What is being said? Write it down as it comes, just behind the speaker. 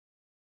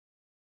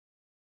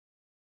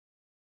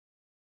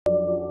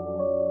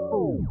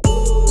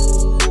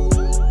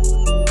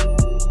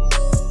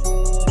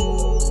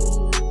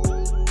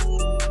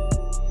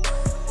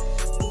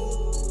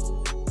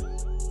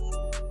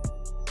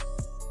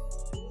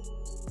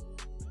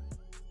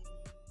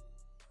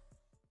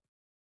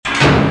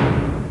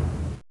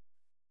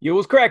Yo,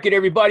 what's cracking,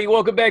 everybody?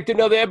 Welcome back to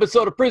another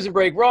episode of Prison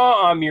Break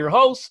Raw. I'm your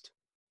host,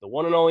 the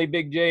one and only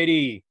Big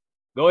JD.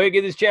 Go ahead,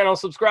 get this channel,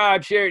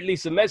 subscribe, share it, leave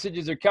some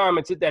messages or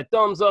comments, hit that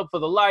thumbs up for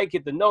the like,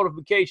 hit the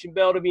notification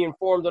bell to be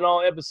informed on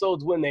all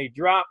episodes when they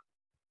drop.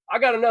 I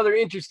got another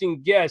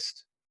interesting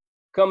guest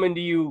coming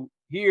to you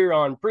here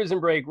on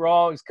Prison Break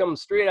Raw. He's coming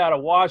straight out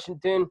of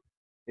Washington.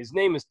 His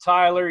name is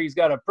Tyler. He's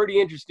got a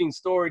pretty interesting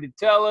story to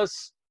tell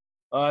us.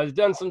 He's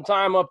done some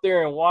time up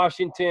there in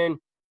Washington,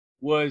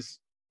 was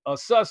a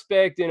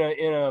suspect in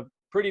a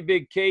pretty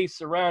big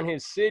case around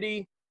his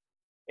city,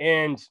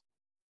 and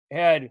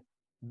had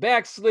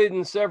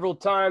backslidden several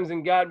times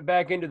and gotten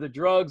back into the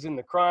drugs and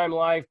the crime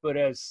life, but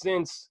has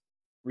since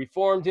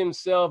reformed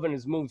himself and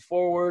has moved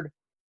forward.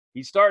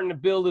 He's starting to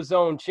build his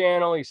own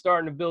channel. He's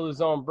starting to build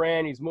his own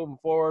brand. He's moving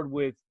forward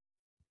with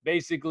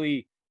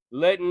basically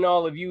letting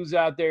all of yous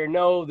out there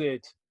know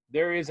that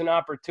there is an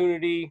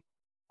opportunity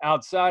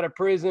outside of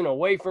prison,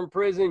 away from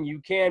prison. You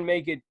can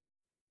make it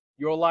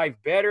your life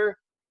better.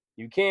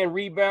 You can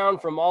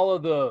rebound from all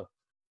of the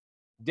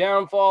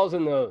downfalls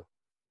and the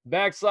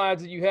backslides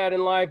that you had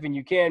in life, and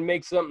you can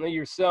make something of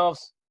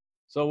yourselves.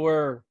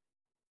 So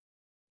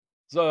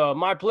it's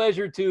my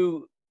pleasure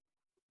to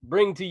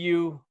bring to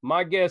you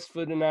my guest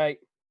for tonight,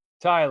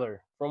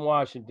 Tyler from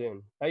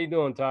Washington. How you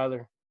doing,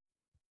 Tyler?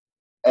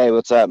 Hey,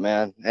 what's up,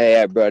 man? Hey,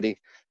 everybody.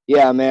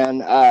 Yeah,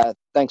 man.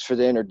 Thanks for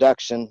the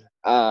introduction.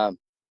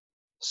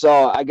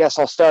 So I guess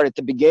I'll start at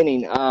the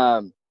beginning.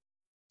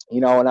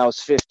 When I was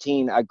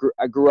 15, I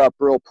grew up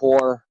real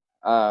poor.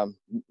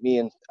 Me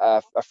and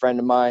a friend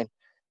of mine,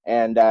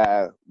 and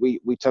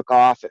we took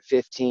off at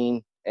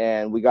 15,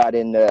 and we got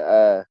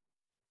into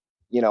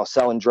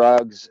selling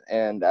drugs.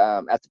 And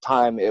at the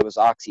time, it was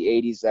Oxy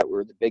 80s that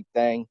were the big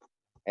thing,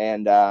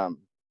 and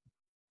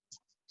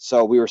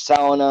so we were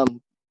selling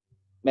them,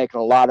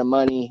 making a lot of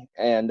money,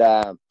 and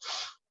the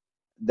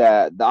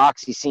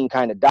Oxy scene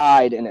kind of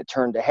died, and it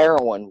turned to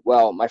heroin.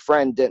 Well, my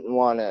friend didn't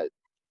want to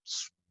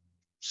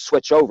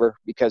switch over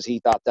because he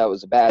thought that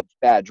was a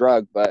bad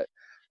drug, but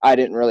I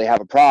didn't really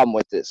have a problem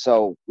with it,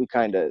 so we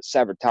kind of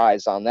severed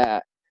ties on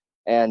that.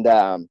 And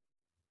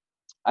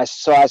I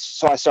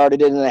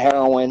started in the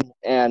heroin,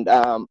 and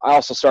I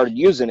also started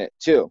using it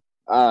too.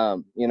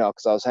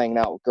 Because I was hanging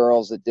out with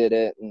girls that did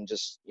it, and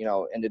just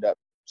ended up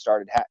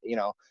started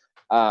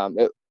I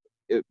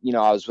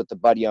was with a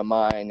buddy of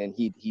mine, and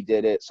he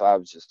did it, so I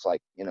was just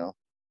like,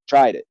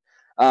 tried it.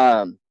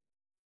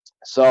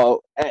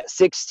 So at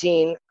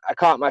 16, I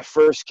caught my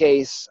first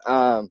case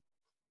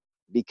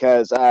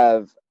because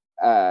of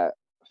it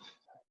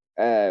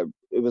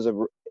was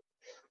a.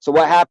 So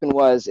what happened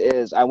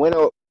is I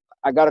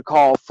got a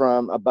call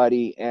from a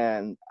buddy,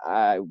 and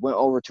I went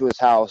over to his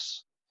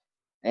house,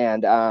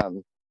 and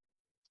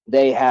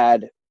they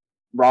had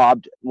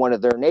robbed one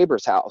of their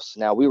neighbor's house.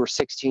 Now, we were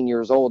 16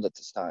 years old at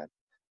this time,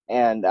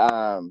 and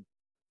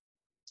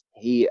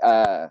he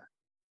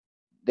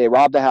they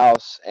robbed the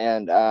house,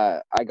 and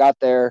I got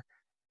there,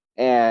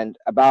 and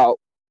about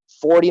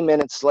 40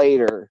 minutes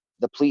later,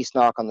 the police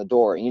knock on the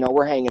door.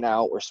 We're hanging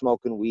out, we're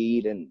smoking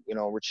weed, and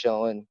we're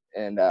chilling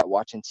and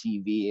watching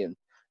TV, and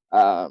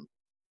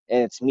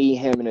it's me,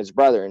 him, and his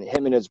brother, and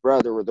him and his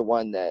brother were the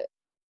one that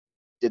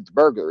did the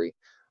burglary.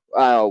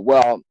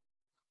 Well,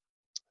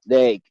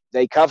 they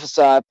cuff us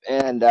up,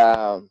 and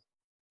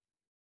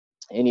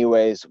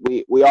anyways,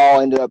 we all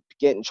ended up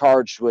getting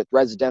charged with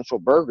residential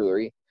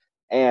burglary.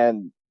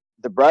 And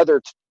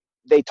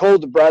they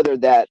told the brother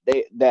that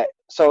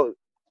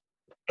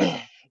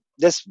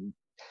this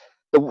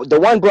the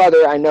one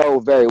brother I know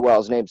very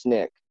well, his name's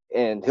Nick,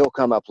 and he'll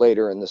come up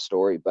later in the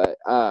story. But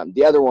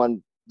the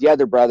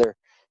other brother,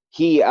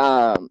 he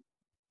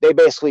they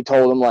basically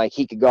told him like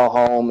he could go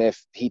home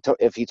if he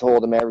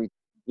told them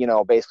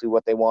basically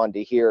what they wanted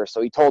to hear.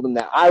 So he told them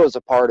that I was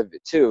a part of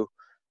it too,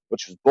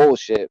 which was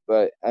bullshit.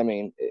 But I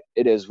mean,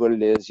 it is what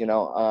it is.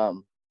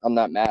 I'm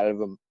not mad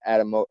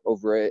at him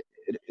over it.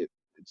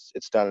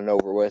 It's done and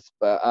over with.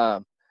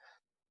 But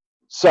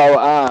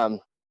so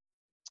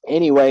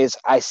anyways,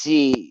 I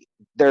see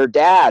their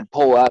dad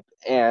pull up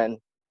and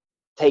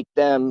take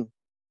them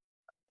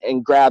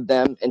and grab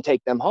them and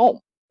take them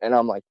home. And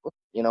I'm like,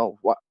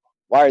 why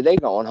are they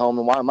going home,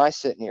 and why am I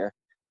sitting here?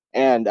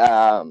 And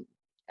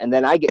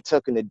then I get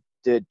taken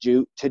to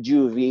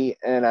juvie,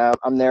 and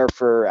I'm there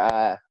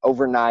for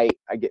overnight.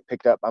 I get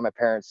picked up by my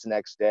parents the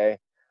next day.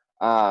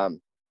 I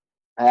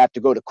have to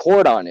go to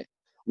court on it.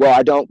 Well,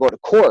 I don't go to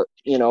court,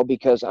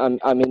 because I'm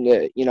in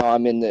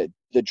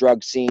the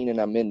drug scene, and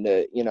I'm in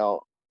the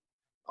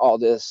all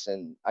this,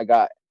 and I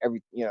got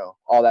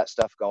all that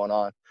stuff going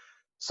on.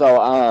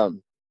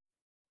 So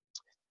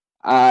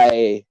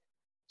I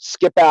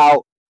skip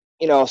out,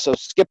 so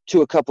skip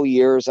to a couple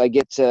years. I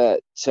get to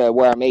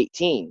where I'm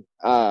 18.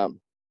 I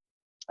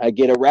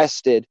get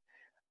arrested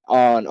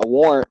on a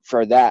warrant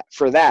for that,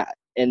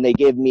 and they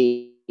give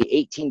me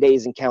 18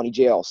 days in county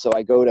jail. So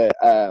I go to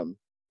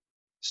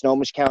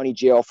Snohomish County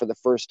Jail for the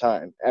first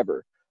time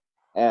ever,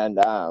 and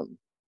I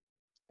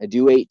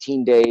do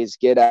 18 days,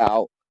 get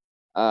out,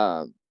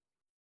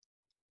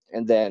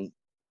 and then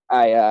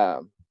I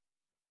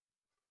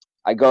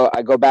I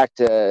go back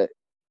to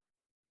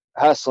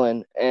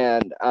hustling,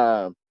 and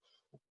I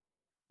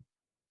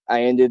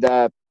ended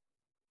up,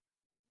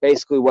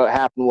 basically what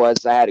happened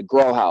was I had a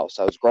grow house.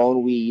 I was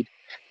growing weed,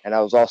 and I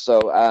was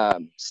also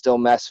still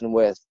messing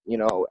with, you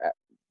know,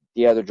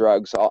 the other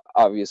drugs,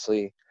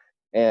 obviously.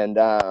 And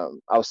I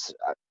was,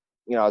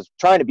 you know, I was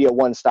trying to be a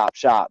one-stop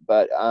shop.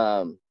 But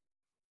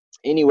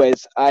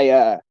anyways,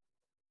 I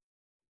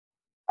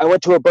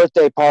went to a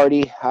birthday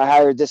party. I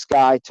hired this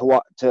guy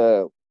to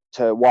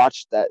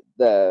watch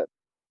the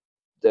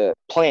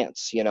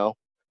plants, you know.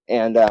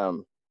 And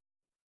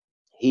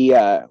he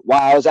while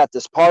I was at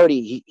this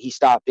party, he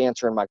stopped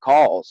answering my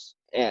calls,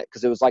 and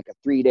because it was like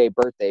a 3-day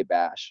birthday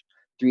bash.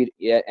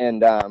 Yeah,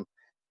 and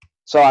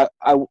so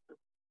I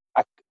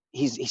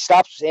he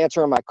stops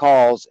answering my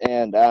calls,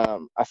 and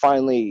I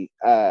finally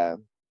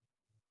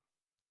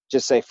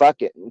just say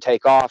fuck it and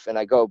take off, and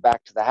I go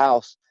back to the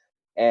house,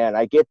 and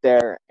I get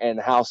there and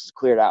the house is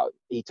cleared out.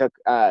 He took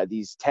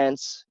these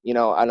tents, you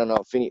know. I don't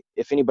know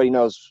if anybody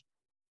knows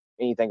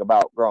anything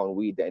about growing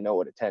weed, they know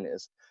what a tent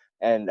is.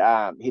 And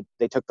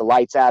they took the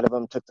lights out of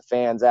them, took the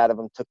fans out of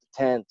them, took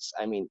the tents.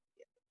 I mean,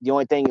 the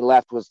only thing he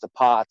left was the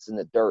pots and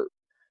the dirt.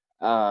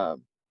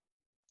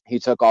 He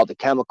took all the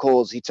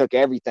chemicals. He took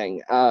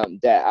everything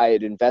that I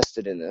had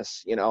invested in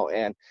this, you know.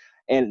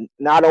 And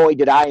not only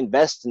did I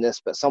invest in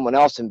this, but someone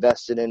else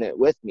invested in it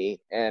with me.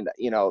 And,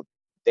 you know,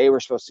 they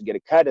were supposed to get a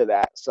cut of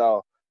that.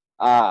 So,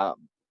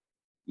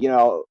 you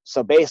know,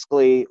 so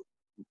basically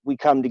we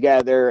come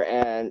together,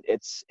 and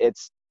it's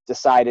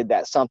decided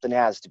that something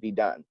has to be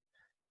done.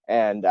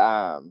 And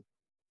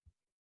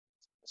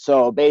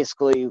so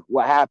basically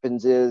what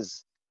happens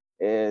is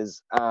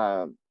this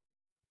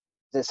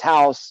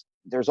house,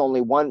 there's only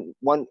one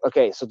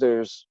okay, so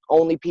there's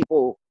only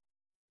people,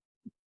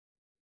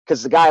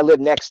 because the guy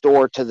lived next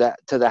door to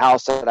the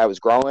house that I was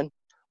growing.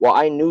 Well,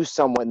 I knew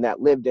someone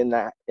that lived in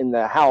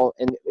the house,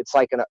 and it's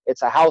like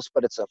it's a house,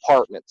 but it's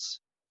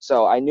apartments.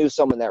 So I knew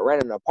someone that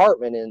rented an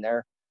apartment in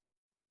there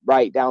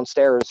right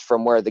downstairs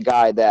from where the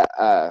guy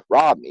that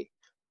robbed me.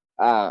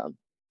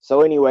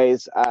 So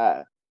anyways,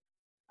 I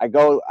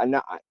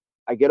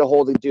get a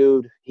hold of the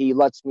dude. He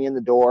lets me in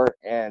the door,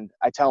 and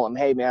I tell him,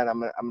 "Hey man,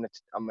 I'm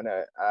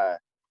gonna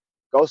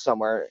go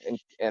somewhere,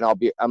 and I'm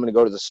gonna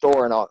go to the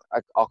store, and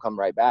I'll come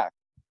right back."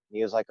 And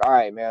he was like, "All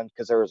right, man,"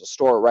 because there was a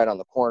store right on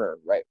the corner,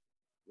 right.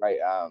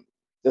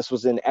 This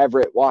was in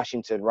Everett,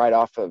 Washington, right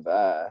off of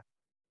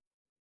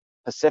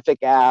Pacific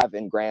Ave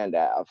and Grand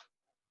Ave,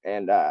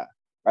 and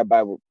right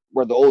by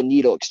where the old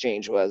needle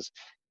exchange was.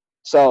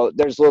 So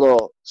there's a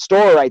little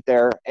store right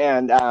there,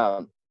 and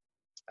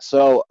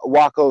so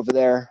walk over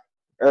there,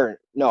 or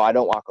no, I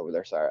don't walk over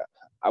there. Sorry,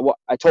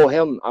 I told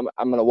him I'm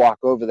gonna walk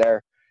over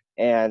there,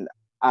 and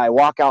I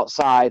walk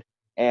outside,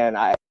 and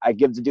I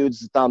give the dudes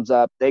the thumbs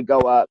up. They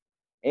go up.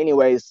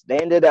 Anyways, they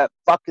ended up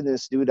fucking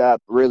this dude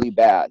up really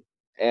bad,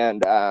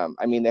 and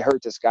I mean, they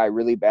hurt this guy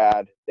really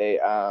bad. They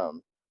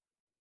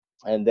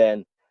and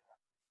then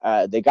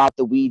they got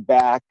the weed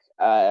back.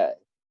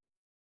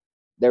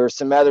 There was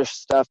some other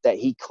stuff that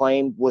he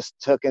claimed was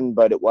taken,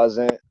 but it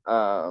wasn't.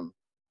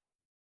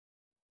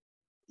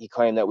 He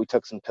claimed that we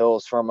took some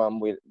pills from him.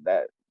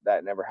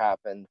 That never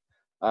happened.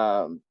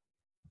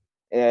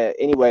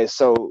 Anyway,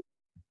 so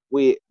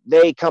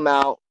they come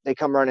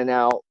running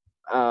out.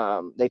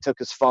 They took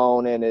his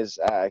phone and his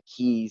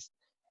keys,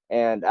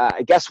 and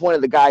I guess one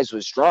of the guys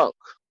was drunk.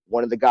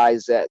 One of the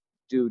guys that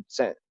dude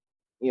sent,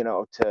 you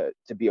know,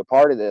 to be a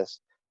part of this,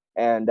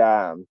 and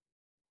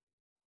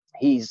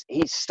he's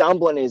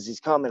stumbling as he's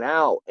coming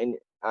out, and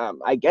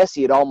I guess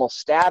he had almost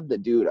stabbed the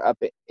dude up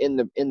in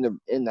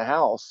the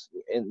house,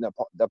 in the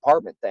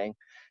apartment thing.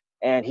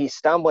 And he's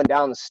stumbling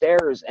down the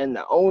stairs, and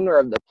the owner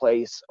of the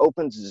place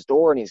opens his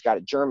door, and he's got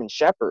a German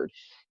Shepherd,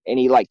 and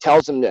he like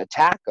tells him to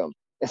attack him.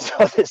 And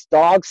so this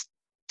dog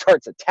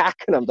starts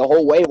attacking him the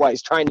whole way while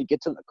he's trying to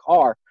get to the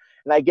car.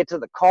 And I get to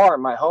the car,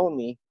 and my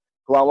homie,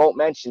 who I won't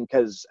mention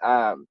because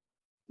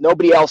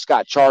nobody else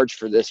got charged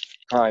for this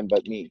crime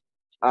but me.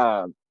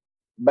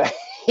 But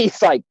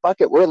he's like,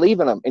 "Fuck it, we're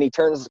leaving him." And he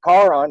turns the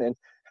car on, and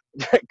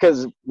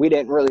because we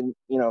didn't really,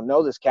 you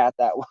know this cat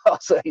that well,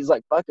 so he's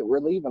like, "Fuck it, we're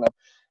leaving him."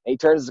 And he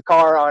turns the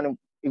car on, and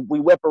we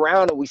whip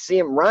around, and we see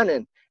him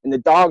running, and the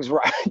dog's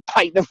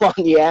biting him on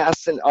the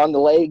ass and on the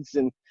legs,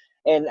 and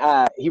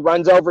he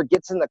runs over,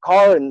 gets in the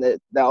car, and the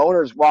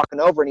owner's walking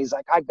over, and he's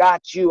like, I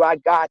got you.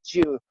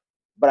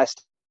 But I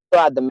still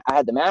had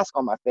the mask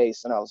on my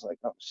face, and I was like,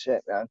 oh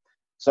shit, man.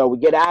 So we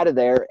get out of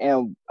there,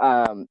 and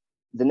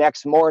the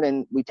next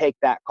morning we take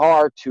that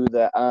car to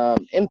the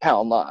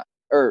impound lot,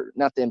 or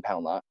not the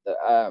impound lot,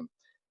 it's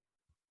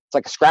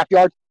like a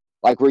scrapyard,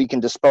 like where you can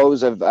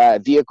dispose of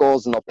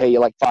vehicles, and they'll pay you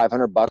like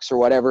 $500 or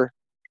whatever.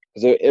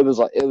 Because it was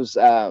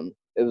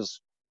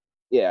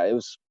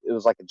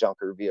like a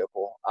junker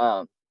vehicle.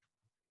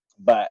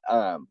 But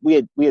we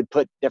had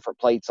put different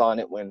plates on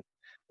it when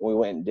we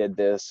went and did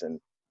this, and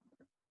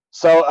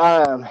so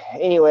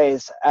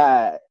anyways,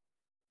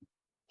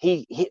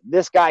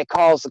 this guy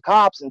calls the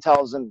cops and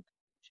tells them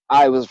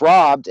I was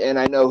robbed, and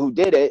I know who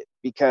did it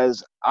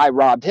because I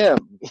robbed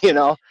him, you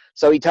know.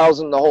 So he tells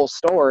them the whole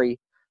story,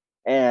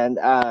 and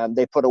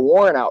they put a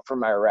warrant out for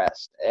my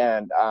arrest,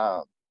 and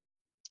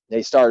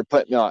they started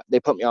putting me on. They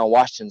put me on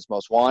Washington's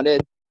Most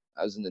Wanted.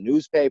 I was in the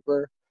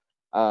newspaper.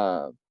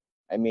 I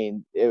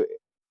mean, it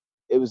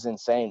was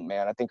insane,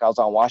 man. I think I was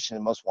on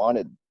Washington Most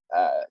Wanted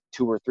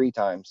 2 or 3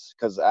 times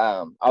because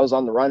I was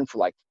on the run for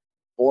like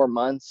 4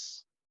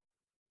 months,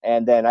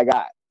 and then I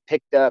got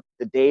picked up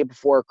the day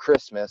before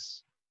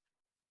Christmas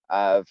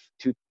of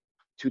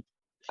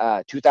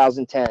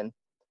 2010,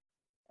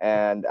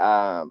 and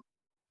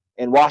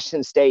in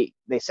Washington State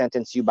they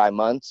sentence you by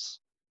months,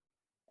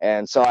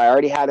 and so I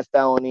already had a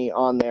felony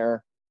on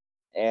there,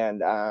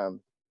 and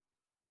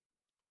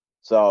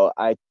so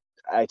I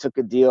took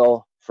a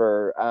deal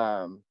for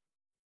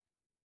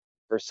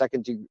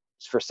second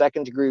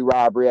degree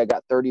robbery. I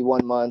got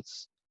 31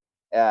 months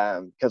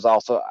because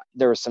also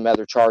there was some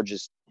other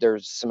charges.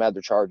 There's some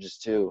other charges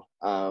too,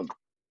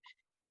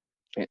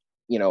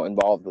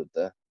 involved with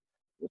the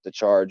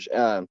charge.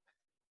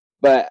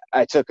 But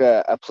I took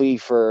a plea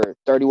for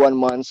 31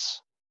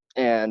 months,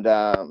 and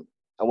I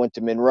went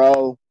to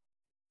Monroe.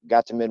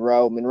 Got to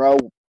Monroe. Monroe,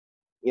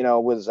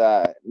 was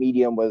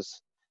medium.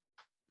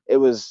 It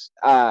was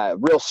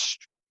real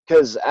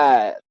because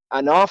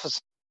an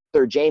officer,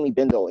 Jamie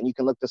Bindle, and you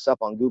can look this up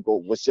on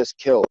Google, was just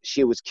killed.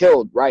 She was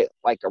killed right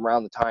like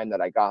around the time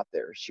that I got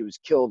there. She was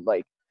killed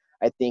like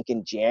I think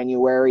in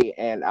January,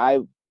 and I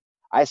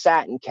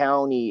sat in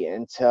county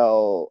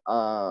until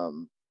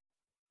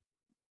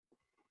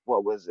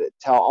what was it?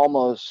 Till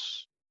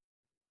almost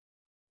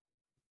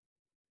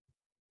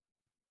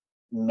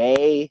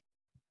May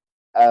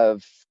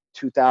of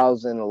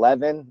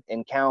 2011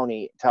 in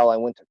county till I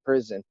went to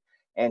prison,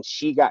 and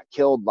she got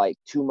killed like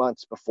 2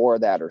 months before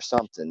that or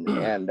something.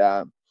 And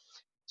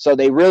so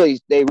they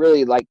really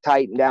like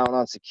tightened down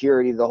on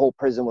security. The whole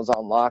prison was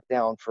on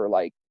lockdown for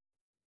like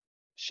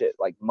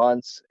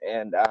months,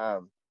 and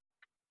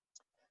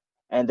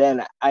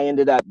then I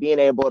ended up being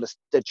able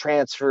to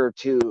transfer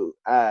to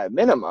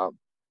minimum.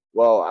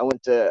 Well, I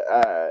went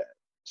to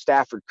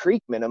Stafford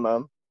Creek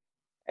minimum,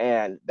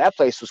 and that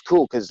place was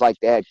cool because like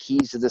they had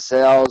keys to the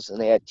cells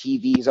and they had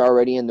TVs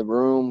already in the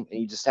room,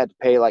 and you just had to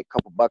pay like a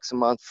couple bucks a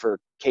month for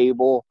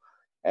cable.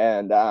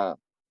 And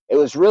it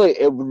would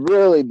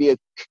really be a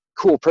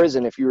cool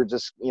prison if you were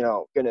just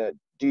gonna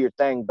do your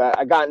thing. But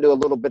I got into a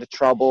little bit of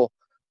trouble.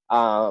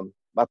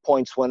 My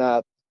points went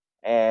up,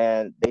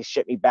 and they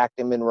shipped me back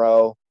to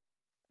Monroe,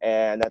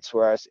 and that's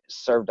where I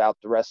served out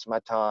the rest of my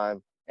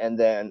time. And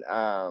then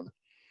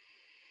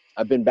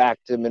I've been back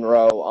to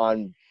Monroe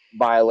on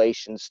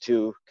violations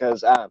too,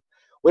 because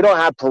we don't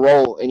have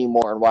parole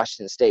anymore in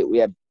Washington State. We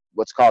have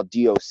what's called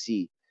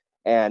DOC,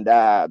 and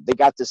they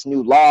got this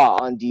new law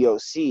on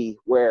DOC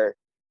where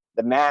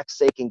the max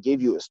they can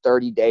give you is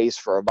 30 days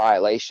for a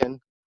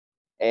violation,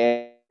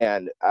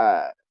 and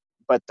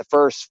but the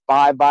first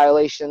 5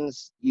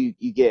 violations you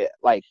get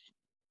like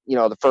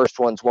the first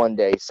one's 1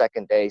 day,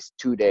 second day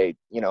 2 day,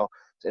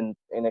 and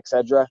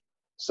etc.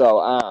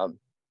 So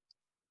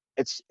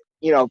it's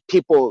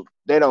people,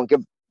 they don't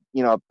give,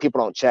 people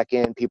don't check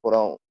in, people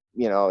don't,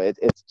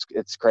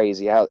 it's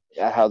crazy how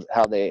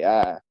they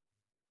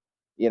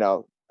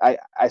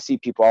I see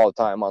people all the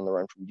time on the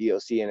run from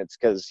DOC, and it's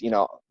because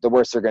the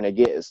worst they're going to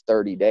get is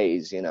 30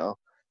 days, and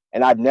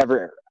I've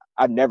never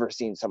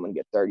seen someone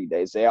get 30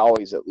 days. They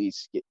always at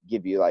least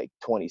give you like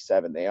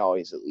 27. They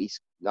always at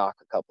least knock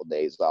a couple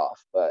days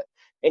off. But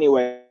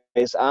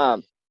anyways,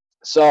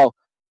 so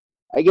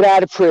I get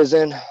out of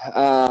prison.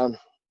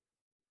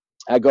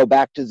 I go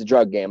back to the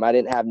drug game. I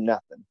didn't have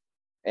nothing,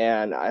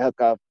 and I hook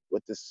up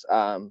with this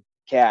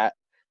cat,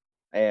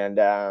 and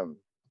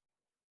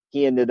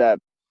he ended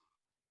up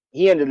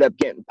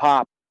getting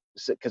popped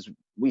because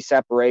we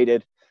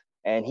separated,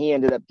 and he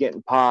ended up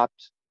getting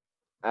popped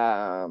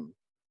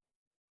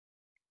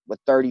with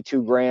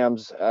 32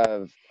 grams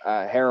of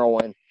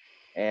heroin,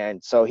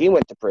 and so he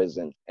went to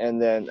prison.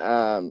 And then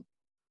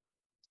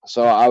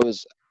so I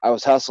was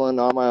hustling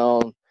on my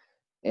own,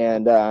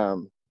 and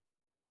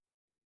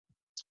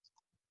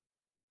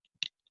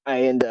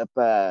I end up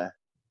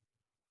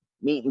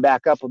meeting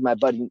back up with my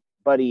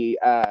buddy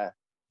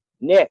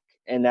Nick,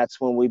 and that's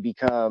when we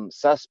become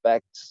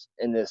suspects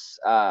in this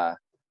now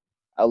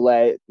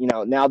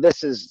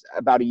this is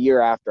about a year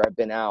after I've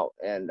been out,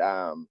 and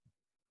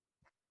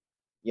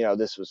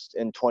this was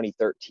in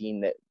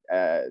 2013 that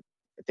I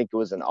think it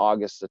was in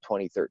August of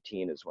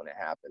 2013 is when it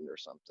happened or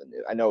something.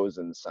 I know it was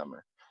in the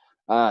summer,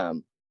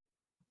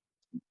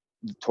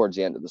 towards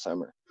the end of the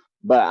summer.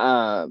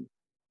 But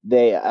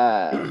they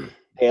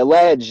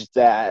alleged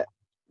that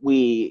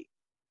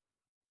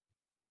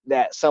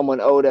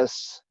someone owed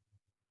us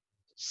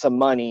some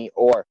money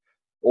or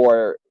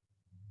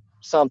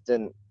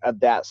something of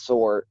that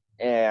sort,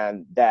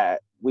 and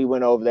that we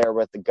went over there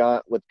with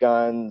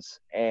guns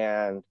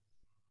and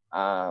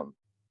a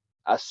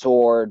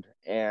sword,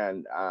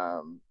 and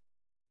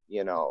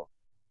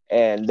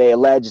and they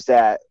alleged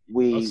that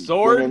we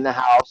went in the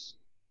house.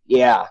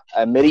 Yeah,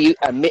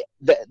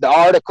 the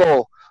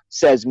article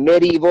says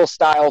medieval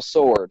style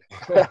sword.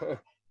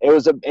 It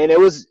was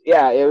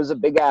a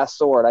big ass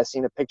sword. I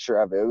seen a picture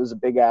of it. It was a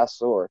big ass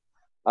sword.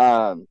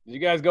 Did you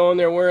guys go in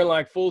there wearing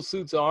like full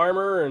suits of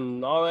armor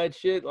and all that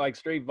shit, like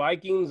straight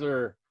Vikings,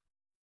 or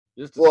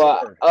just a Well,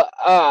 sword?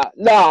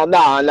 no,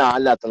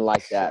 nothing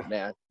like that,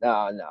 man.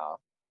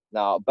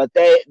 No. But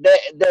they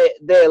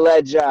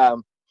allege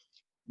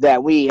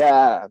that we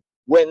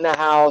went in the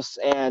house,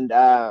 and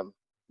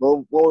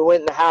when we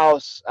went in the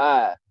house,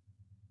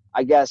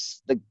 I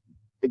guess the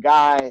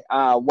guy,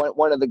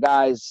 one of the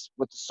guys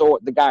with the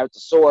sword, the guy with the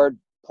sword,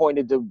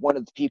 pointed to one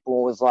of the people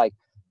and was like,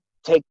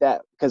 "Take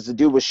that," because the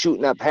dude was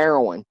shooting up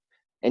heroin,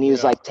 and he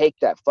was like, "Take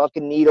that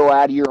fucking needle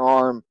out of your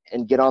arm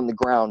and get on the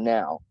ground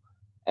now."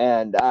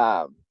 And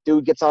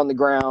dude gets on the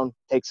ground,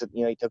 takes it,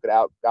 he took it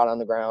out, got on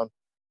the ground.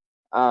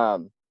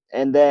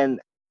 And then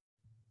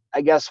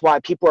I guess why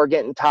people are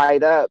getting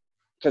tied up,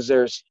 because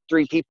there's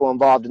 3 people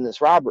involved in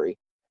this robbery.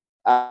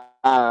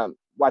 Why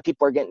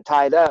people are getting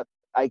tied up,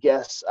 I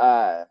guess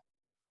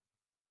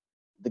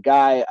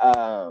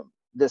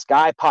this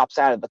guy pops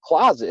out of the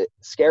closet,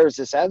 scares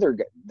this other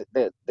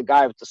the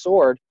guy with the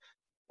sword,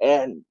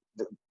 and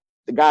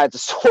the guy with the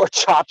sword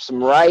chops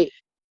him right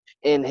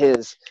in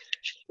his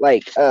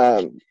right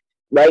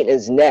in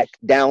his neck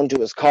down to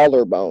his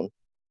collarbone,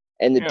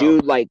 and the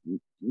dude like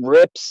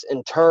rips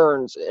and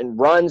turns and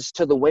runs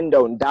to the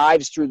window and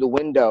dives through the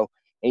window,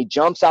 and he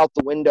jumps out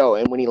the window,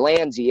 and when he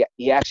lands, he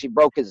actually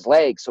broke his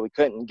leg, so he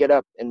couldn't get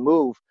up and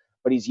move,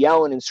 but he's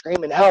yelling and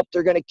screaming, "Help,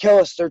 they're going to kill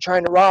us, they're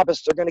trying to rob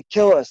us, they're going to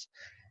kill us."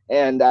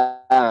 And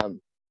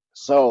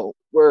so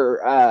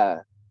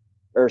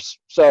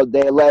so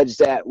they allege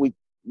that we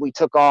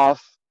took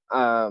off,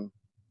 and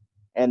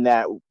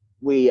that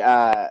we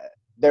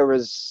there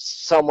was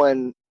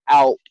someone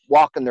out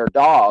walking their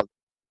dog,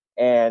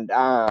 and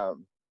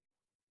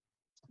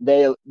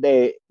they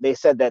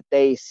said that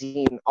they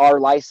seen our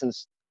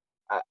license,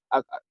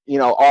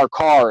 our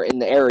car in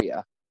the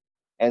area,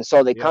 and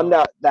so they come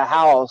to the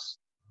house,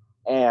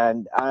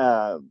 and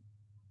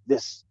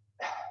this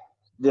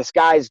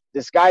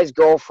guy's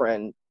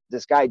girlfriend,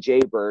 this guy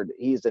Jaybird,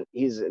 he's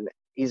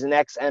an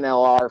ex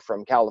NLR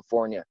from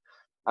California.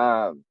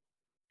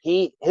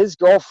 His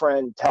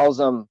girlfriend tells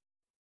him,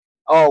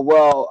 "Oh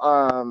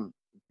well,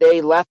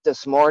 they left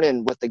this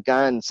morning with the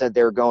gun, said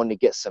they were going to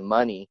get some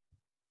money,"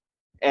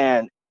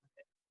 and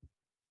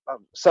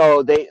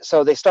so they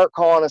start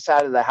calling us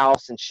out of the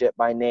house and shit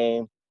by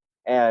name,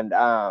 and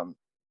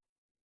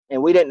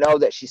we didn't know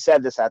that she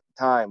said this at the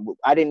time.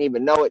 I didn't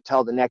even know it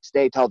till the next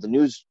day, till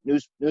the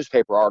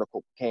newspaper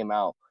article came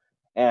out,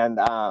 and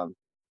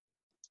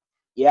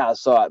yeah.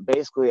 So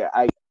basically,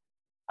 I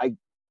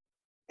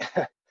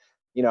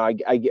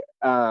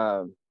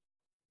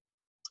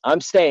I'm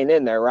staying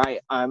in there,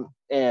 right?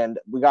 And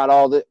we got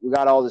all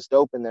this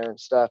dope in there and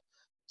stuff.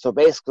 So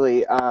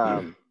basically,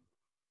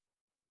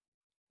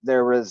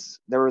 there was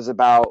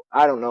about,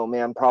 I don't know,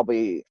 man,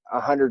 probably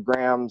 100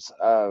 grams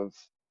of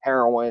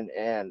heroin,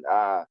 and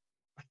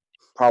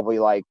probably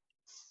like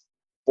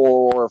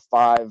 4 or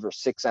 5 or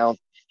 6 ounce,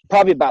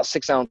 probably about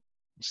 6 ounces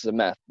of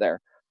meth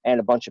there, and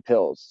a bunch of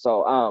pills.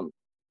 So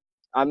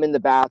I'm in the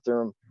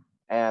bathroom,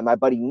 and my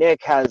buddy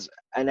Nick has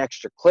an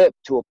extra clip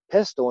to a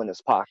pistol in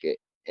his pocket,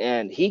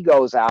 and he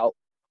goes out.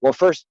 Well,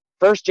 first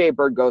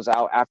Jaybird goes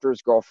out after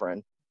his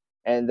girlfriend,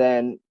 and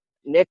then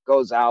Nick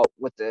goes out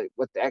with the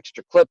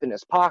extra clip in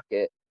his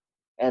pocket,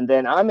 and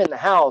then I'm in the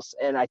house,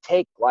 and I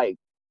take like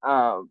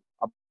a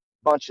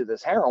bunch of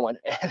this heroin,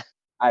 and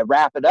I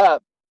wrap it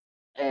up,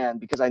 and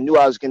because I knew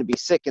I was going to be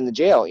sick in the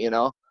jail,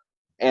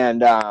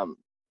 and I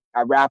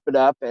wrap it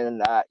up,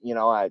 and I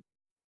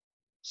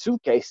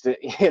suitcased it,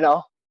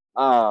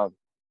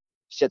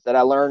 shit that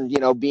I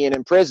learned, being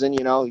in prison,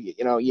 you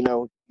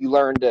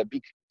learn to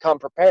become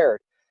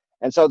prepared.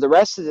 And so the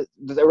rest of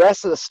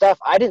the stuff,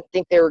 I didn't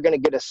think they were going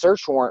to get a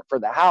search warrant for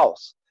the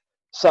house,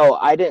 so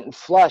I didn't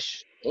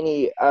flush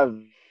any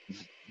of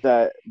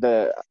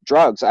the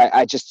drugs.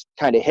 I just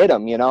kind of hid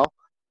them,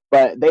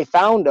 but they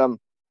found them.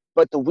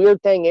 But the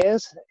weird thing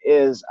is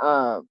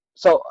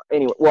so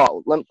anyway,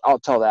 well, I'll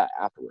tell that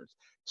afterwards.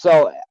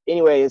 So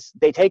anyways,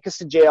 they take us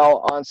to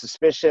jail on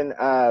suspicion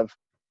of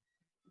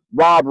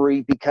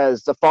robbery,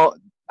 because the phone,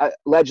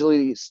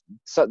 allegedly,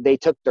 so they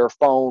took their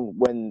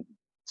phone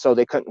so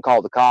they couldn't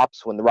call the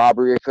cops when the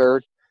robbery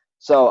occurred.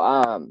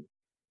 So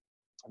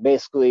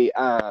basically,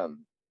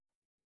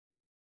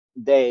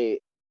 they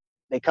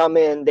come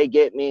in, they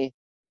get me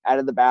out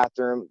of the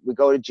bathroom. We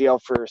go to jail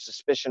for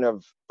suspicion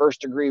of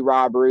first-degree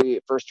robbery,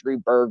 first-degree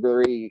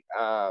burglary,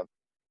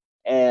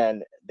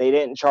 and they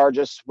didn't charge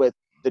us with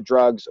the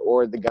drugs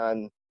or the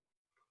gun,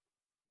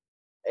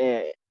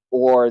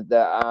 or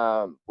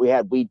we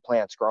had weed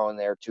plants growing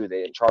there too.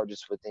 They didn't charge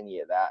us with any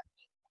of that,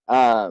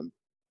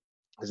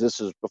 because this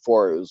was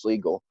before it was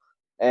legal,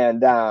 and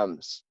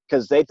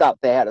because they thought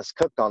they had us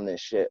cooked on this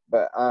shit,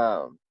 but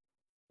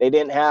they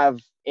didn't have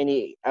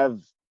any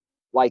of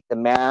like the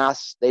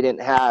mass. They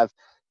didn't have,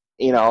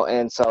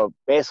 and so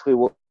basically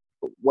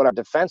what our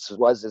defense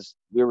was is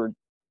we were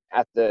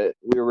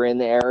in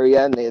the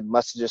area, and they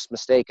must have just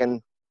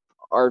mistaken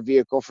our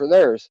vehicle for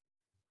theirs,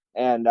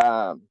 and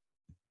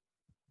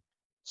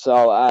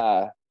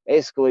So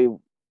basically,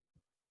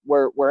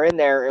 we're in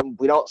there and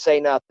we don't say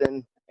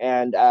nothing.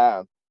 And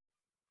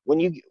when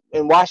you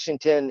in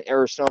Washington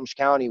or Snohomish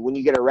County, when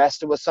you get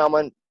arrested with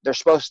someone, they're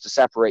supposed to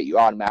separate you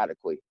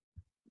automatically.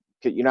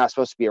 You're not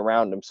supposed to be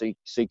around them, so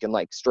you can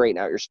like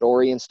straighten out your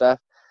story and stuff.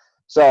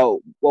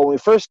 So when we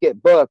first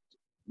get booked,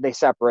 they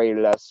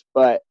separated us.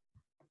 But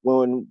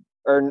when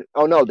or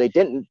oh no, they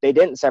didn't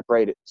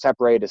separate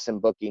us in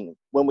booking.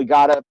 When we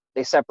got up,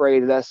 they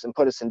separated us and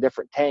put us in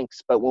different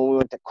tanks. But when we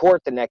went to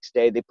court the next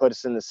day, they put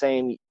us in the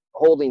same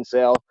holding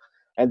cell.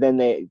 And then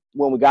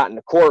when we got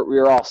into court, we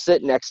were all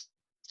sitting next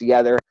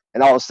together,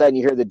 and all of a sudden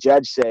you hear the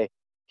judge say,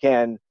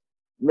 "Can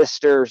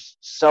Mr.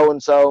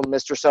 So-and-so,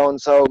 Mr.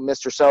 So-and-so,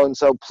 Mr.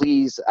 So-and-so,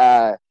 please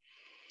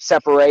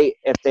separate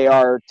if they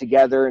are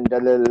together," and da,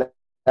 da, da,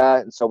 da.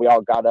 And so we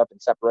all got up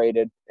and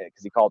separated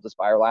because he called us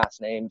by our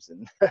last names.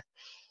 And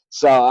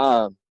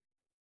so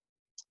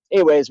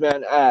anyways,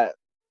 man,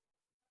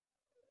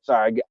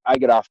 sorry, I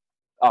get off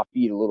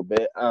beat a little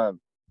bit.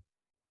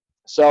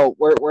 So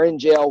we're in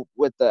jail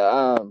with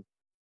the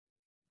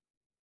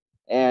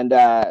and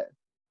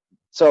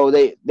so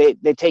they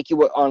take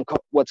you on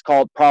what's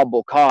called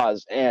probable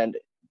cause, and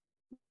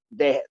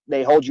they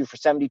hold you for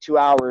 72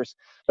 hours.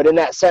 But in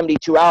that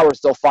 72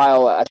 hours, they'll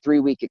file a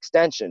 3-week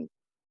extension,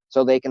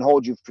 so they can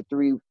hold you for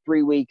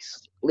three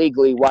weeks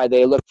legally while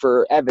they look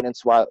for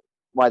evidence, while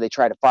they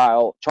try to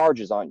file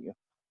charges on you.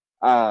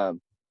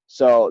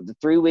 So the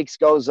 3 weeks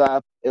goes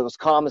up. It was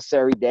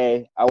commissary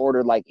day. I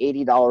ordered like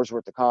 $80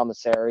 worth of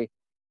commissary,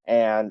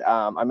 and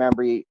I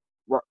remember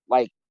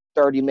like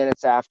 30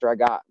 minutes after I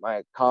got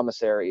my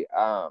commissary,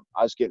 I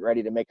was getting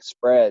ready to make a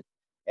spread,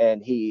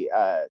 and he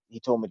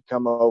told me to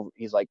come over.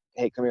 He's like,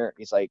 "Hey, come here."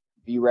 He's like,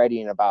 "Be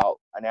ready in about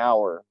an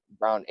hour,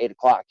 around 8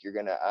 o'clock. You're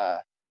gonna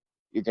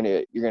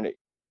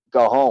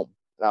go home."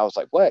 And I was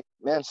like, "What,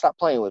 man? Stop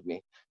playing with me."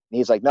 And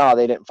he's like, "No,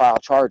 they didn't file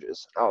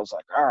charges." I was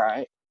like, "All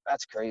right,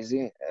 that's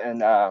crazy."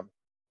 And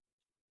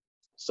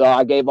so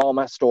I gave all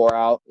my store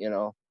out,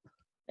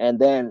 and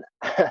then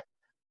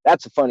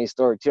that's a funny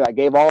story too. I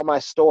gave all my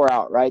store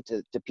out, right,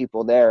 to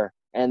people there,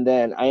 and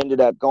then I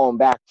ended up going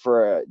back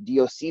for a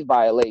DOC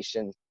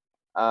violation,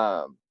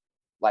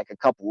 like a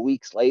couple of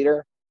weeks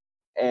later,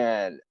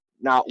 and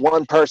not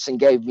one person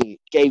gave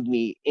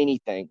me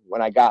anything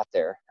when I got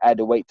there. I had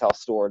to wait till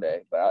store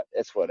day, but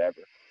it's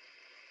whatever.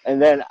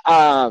 And then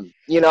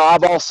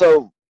I've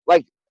also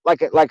like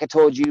I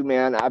told you,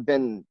 man, I've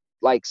been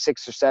like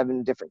 6 or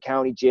 7 different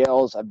county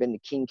jails. I've been to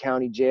King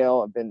County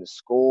Jail. I've been to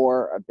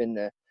SCORE.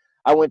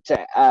 I went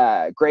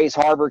to Grays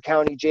Harbor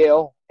County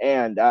Jail,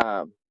 and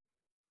I'll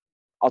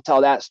tell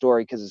that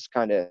story because it's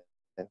kind of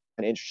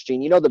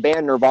interesting. You know the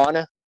band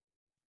Nirvana?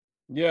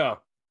 Yeah.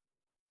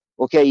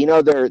 Okay, you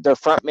know their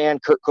front man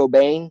Kurt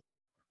Cobain?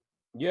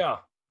 Yeah.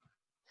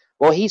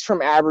 Well, he's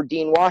from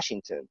Aberdeen,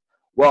 Washington.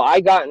 Well,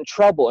 I got in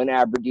trouble in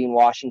Aberdeen,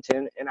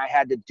 Washington, and I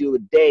had to do a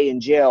day in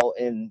jail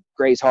in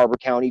Grays Harbor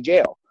County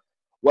Jail.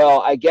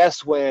 Well, I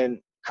guess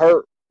when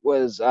Kurt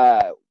was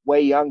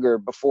way younger,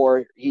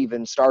 before he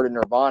even started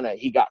Nirvana,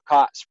 he got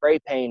caught spray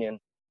painting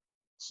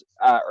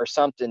or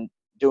something,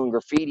 doing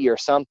graffiti or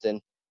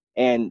something,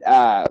 and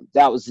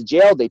that was the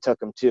jail they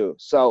took him to.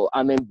 So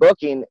I'm in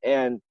booking,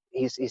 and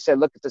he said,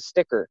 "Look at the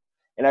sticker."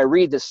 And I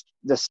read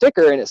the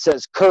sticker, and it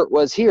says Kurt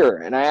was here.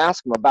 And I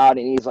asked him about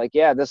it, and he's like,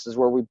 "Yeah, this is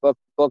where we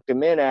booked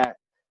him in at."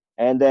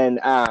 And then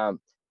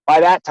by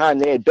that time,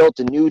 they had built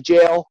a new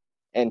jail,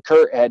 and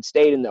Kurt had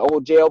stayed in the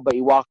old jail, but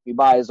he walked me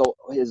by his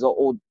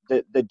old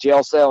the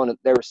jail cell, and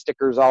there were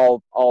stickers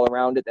all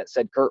around it that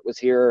said Kurt was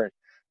here, and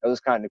it was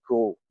kind of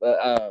cool.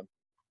 But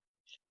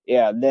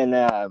yeah, then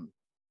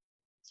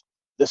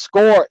the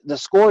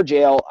SCORE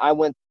jail, I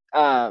went.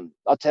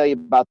 I'll tell you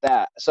about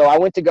that. So I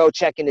went to go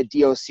check into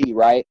DOC,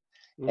 right?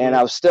 And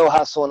I was still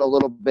hustling a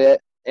little bit,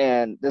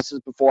 and this is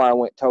before I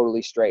went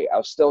totally straight. I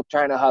was still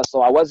trying to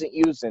hustle. I wasn't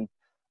using,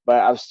 but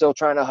I was still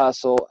trying to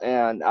hustle,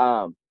 and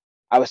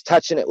I was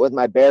touching it with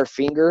my bare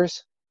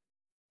fingers,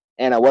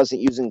 and I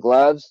wasn't using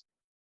gloves.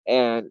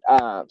 And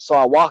so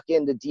I walk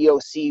into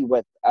DOC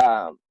with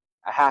a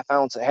half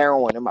ounce of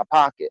heroin in my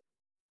pocket,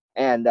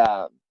 and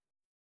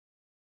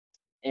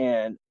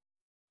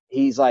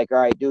he's like, "All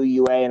right, do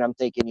UA." And I'm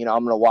thinking,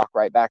 I'm going to walk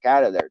right back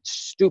out of there.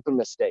 Stupid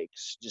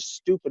mistakes, just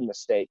stupid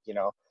mistake,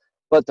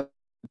 But the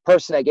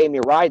person that gave me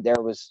a ride there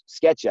was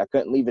sketchy. I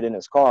couldn't leave it in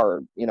his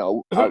car. It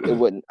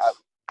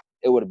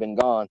would have been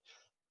gone.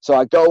 So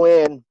I go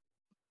in,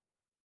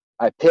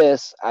 I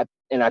piss,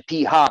 and I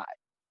pee hot.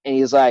 And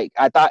he's like,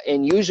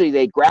 and usually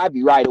they grab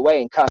you right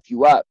away and cuff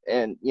you up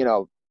and,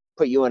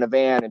 put you in a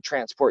van and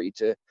transport you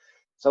to.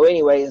 So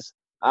anyways,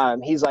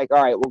 he's like,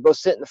 "All right, we'll go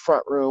sit in the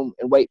front room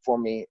and wait for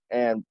me,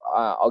 and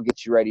I'll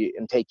get you ready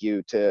and take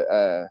you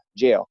to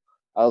jail."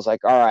 I was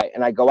like, "All right."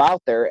 And I go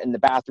out there, and the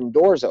bathroom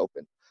door's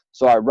open.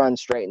 So I run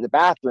straight in the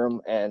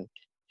bathroom and,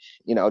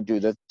 do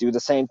the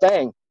same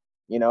thing,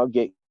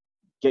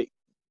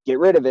 get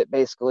rid of it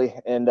basically.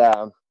 And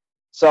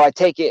so I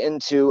take it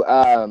into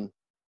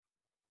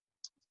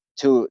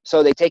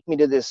so they take me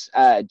to this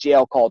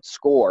jail called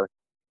SCORE,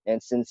 and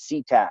it's in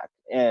SeaTac.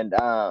 and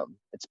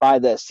it's by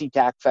the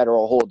SeaTac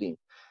Federal Holding.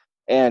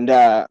 And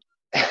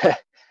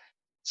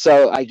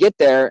so I get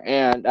there,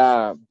 and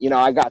you know,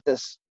 I got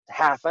this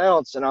half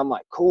ounce, and I'm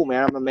like, cool,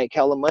 man, I'm gonna make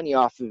hella money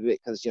off of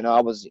it, because you know,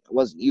 I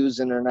wasn't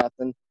using or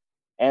nothing,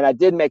 and I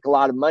did make a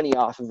lot of money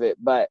off of it.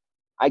 But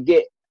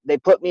they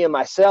put me in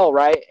my cell,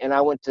 right, and I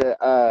went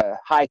to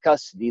high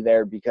custody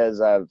there because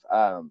of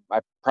my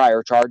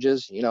prior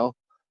charges, you know.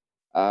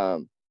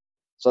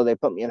 So they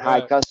put me in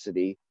high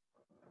custody,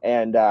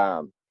 and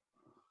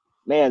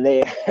man,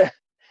 they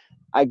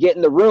I get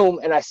in the room,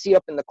 and I see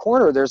up in the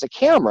corner there's a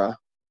camera.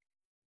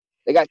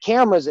 They got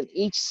cameras in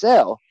each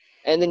cell,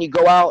 and then you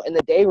go out in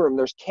the day room,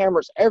 there's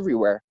cameras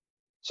everywhere,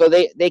 so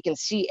they can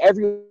see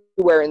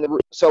everywhere in the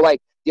room. So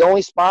like the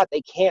only spot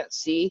they can't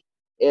see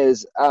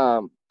is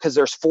because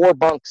there's 4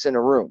 bunks in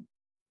a room.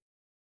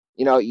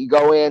 You know, you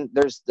go in,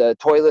 there's the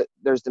toilet,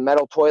 there's the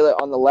metal toilet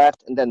on the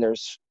left, and then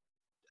there's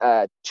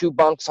 2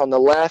 bunks on the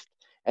left,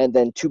 and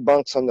then 2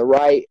 bunks on the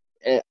right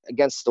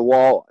against the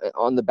wall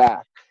on the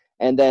back.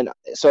 And then,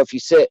 so if you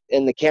sit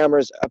in the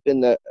cameras up in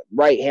the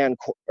right hand,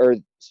 or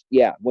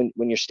yeah, when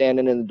you're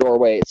standing in the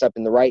doorway, it's up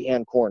in the right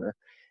hand corner.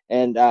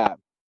 And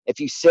if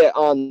you sit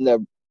on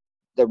the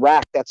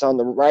rack that's on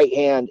the right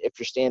hand, if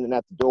you're standing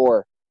at the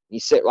door, you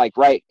sit like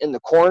right in the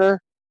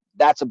corner,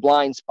 that's a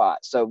blind spot.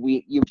 So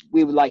we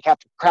would like have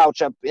to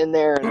crouch up in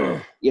there,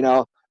 and you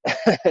know,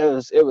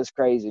 it was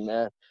crazy,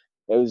 man.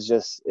 It was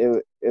just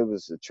it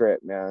was a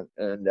trip, man.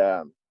 And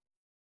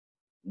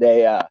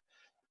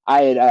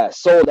I had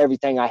sold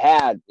everything I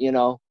had, you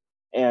know,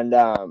 and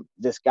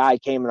this guy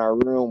came in our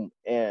room,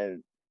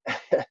 and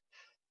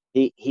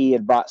he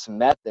had brought some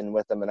meth in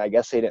with him, and I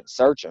guess they didn't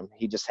search him.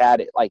 He just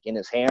had it like in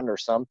his hand or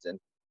something,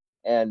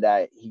 and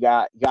he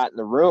got in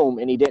the room,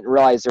 and he didn't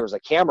realize there was a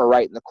camera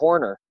right in the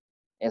corner,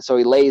 and so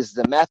he lays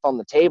the meth on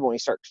the table, and he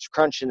starts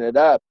crunching it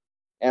up,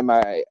 and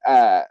my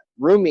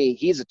roomie,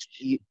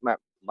 my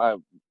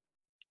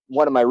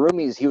one of my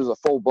roomies, he was a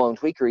full-blown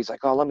tweaker. He's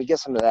like, oh, let me get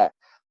some of that.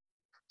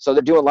 So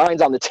they're doing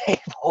lines on the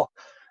table,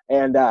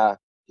 and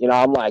you know,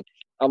 I'm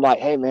like,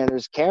 hey man,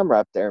 there's a camera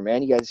up there,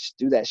 man. You guys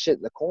do that shit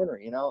in the corner,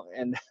 you know.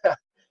 And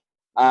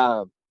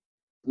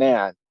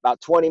man,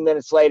 about 20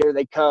 minutes later,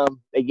 they come,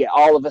 they get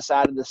all of us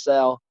out of the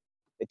cell,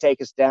 they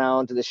take us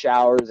down to the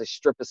showers, they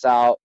strip us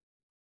out,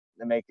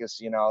 they make us,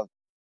 you know,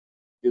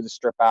 do the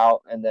strip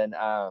out, and then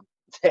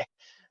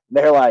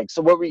they're like,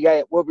 so what were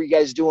you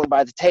guys doing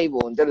by the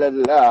table? And da da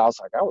da da. I was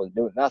like, I wasn't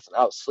doing nothing,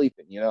 I was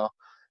sleeping, you know.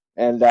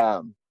 And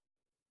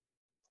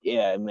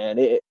yeah, man,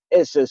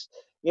 it's just,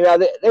 you know,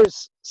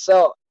 there's,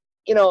 so,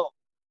 you know,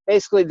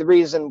 basically the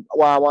reason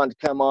why I wanted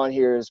to come on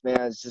here is,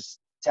 man, is just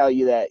tell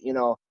you that, you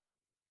know,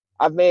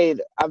 I've made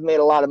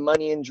a lot of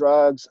money in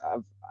drugs.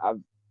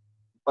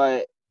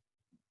 But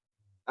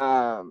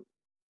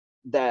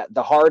that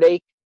the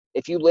heartache,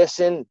 if you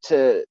listen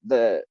to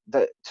you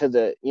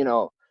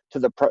know,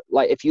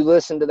 like if you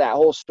listen to that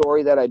whole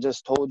story that I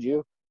just told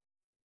you,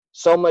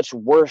 so much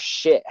worse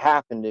shit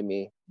happened to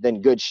me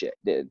than good shit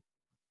did.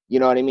 You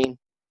know what I mean?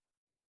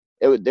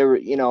 There were,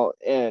 you know,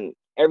 and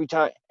every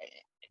time,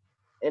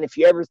 and if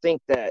you ever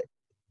think that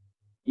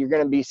you're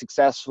going to be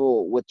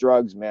successful with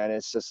drugs, man,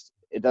 it's just,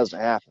 it doesn't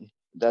happen.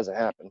 It doesn't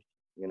happen.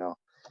 You know,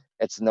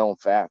 it's a known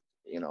fact.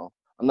 You know,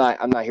 I'm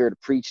not here to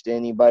preach to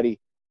anybody,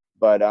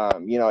 but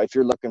you know, if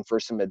you're looking for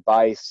some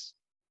advice,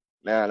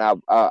 man, I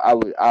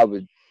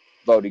would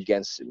vote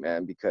against it,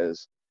 man,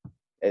 because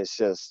it's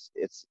just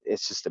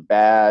a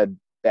bad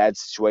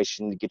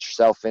situation to get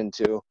yourself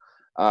into.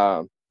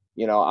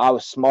 You know, I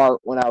was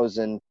smart when I was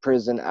in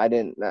prison. I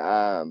didn't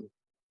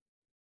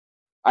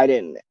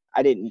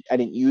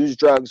use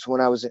drugs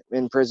when I was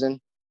in prison.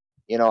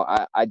 You know,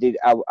 I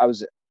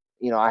was,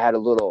 you know, I had a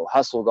little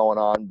hustle going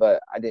on,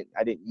 but I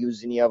didn't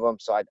use any of them.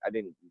 So I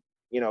didn't,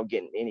 you know,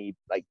 get any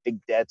like big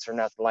debts or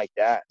nothing like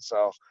that.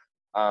 So,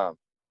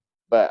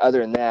 but other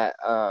than that,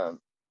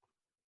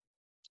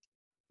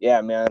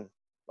 yeah, man,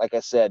 like I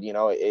said, you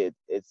know,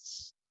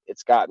 it's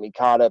got me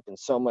caught up in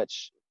so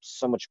much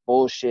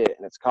bullshit,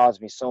 and it's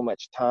caused me so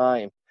much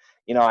time.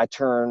 You know, I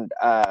turned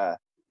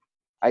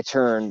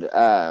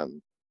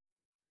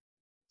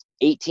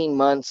 18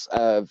 months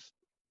of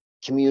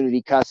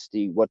community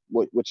custody,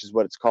 which is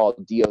what it's called,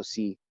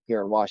 DOC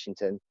here in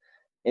Washington,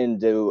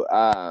 into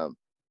I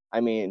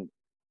mean,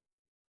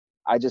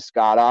 I just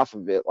got off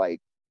of it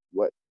like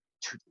what,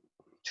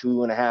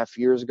 2.5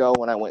 years ago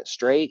when I went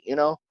straight, you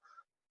know,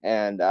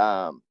 and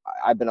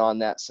I've been on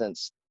that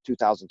since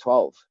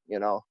 2012, you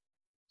know,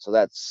 so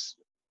that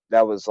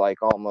was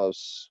like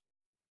almost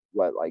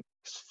what, like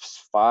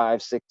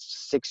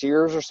 6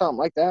 years or something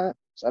like that,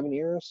 7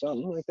 years,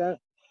 something like that.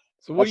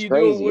 So what are you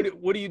doing?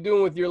 What are you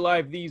doing with your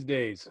life these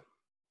days?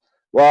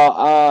 Well,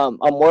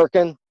 I'm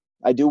working.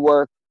 I do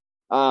work.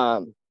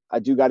 I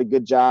do got a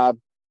good job.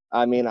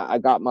 I mean, I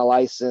got my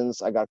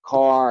license. I got a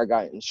car. I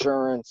got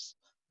insurance.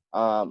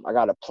 I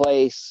got a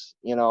place.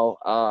 You know,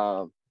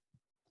 I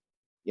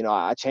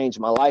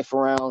changed my life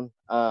around.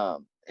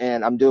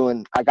 And I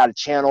got a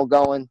channel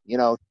going. You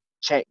know,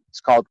 it's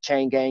called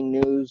Chain Gang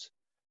News.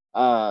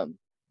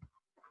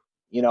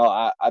 you know,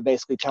 I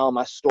basically tell them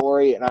my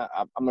story, and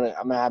I'm gonna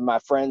have my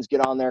friends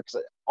get on there,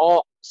 because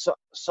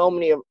so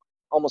many of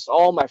almost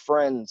all my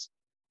friends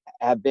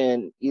have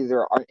been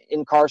either are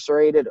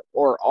incarcerated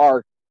or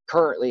are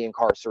currently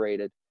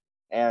incarcerated,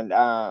 and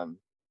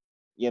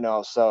you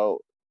know, so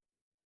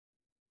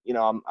you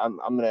know, I'm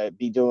gonna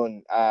be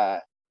doing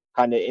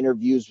kind of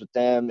interviews with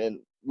them, and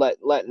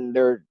letting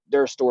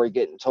their story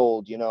getting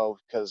told, you know,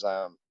 because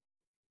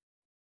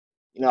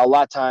you know, a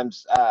lot of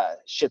times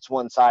shit's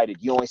one-sided.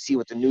 You only see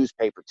what the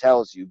newspaper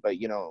tells you, but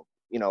you know,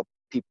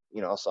 people,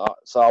 you know,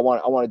 so I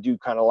want to do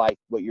kind of like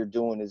what you're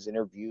doing, is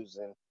interviews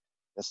and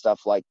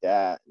stuff like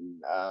that,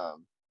 and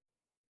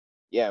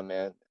yeah,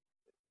 man,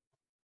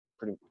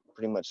 pretty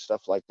much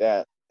stuff like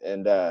that,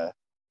 and All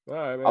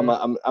right, man.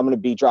 I'm gonna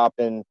be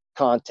dropping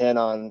content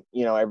on,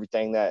 you know,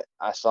 everything that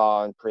I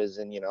saw in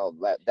prison, you know,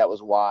 that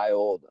was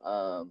wild,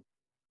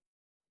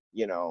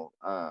 you know,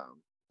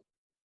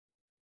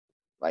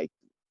 like,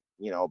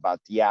 you know, about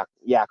the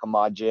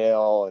Yakima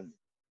jail and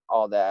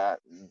all that,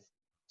 and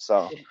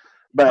so,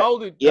 but How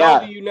old yeah,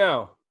 are you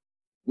now?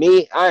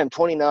 I am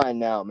 29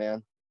 now,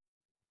 man.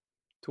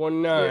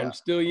 29, Yeah,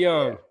 still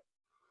young.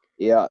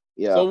 yeah.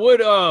 So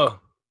what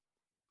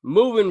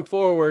moving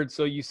forward,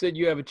 so you said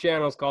you have a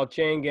channel, it's called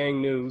Chain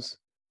Gang News.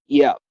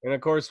 Yeah. And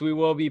of course we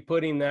will be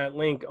putting that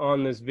link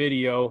on this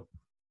video.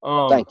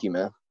 Thank you,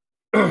 man.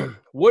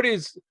 What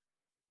is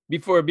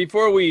before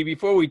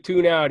we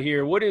tune out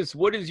here, what is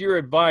your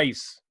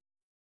advice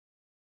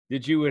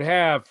that you would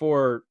have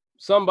for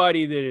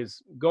somebody that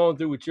is going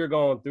through what you're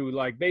going through,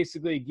 like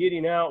basically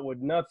getting out with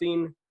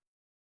nothing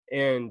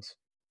and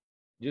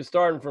just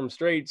starting from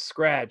straight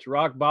scratch,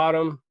 rock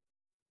bottom,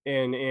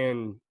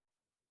 and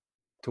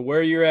to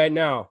where you're at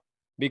now?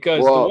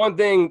 Because Well,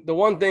 the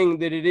one thing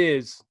that it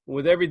is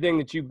with everything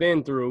that you've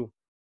been through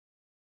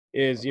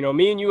is, you know,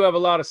 me and you have a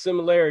lot of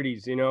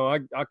similarities. You know,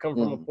 I come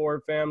from a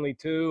poor family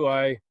too.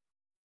 I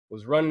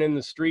was running in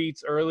the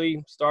streets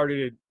early,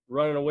 started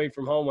running away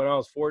from home when I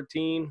was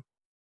 14.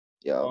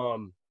 yeah,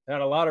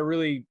 Had a lot of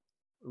really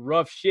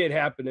rough shit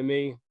happen to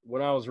me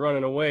when I was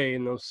running away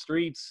in those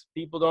streets.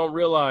 People don't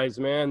realize,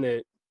 man,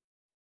 that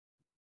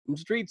the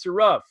streets are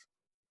rough.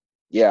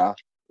 yeah.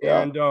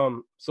 And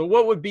so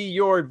what would be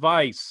your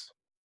advice?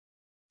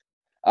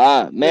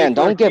 Say Man,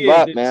 for a don't give kid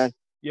up, that's, man.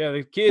 yeah,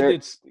 the There,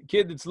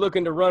 kid that's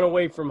looking to run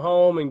away from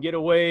home and get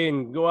away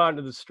and go out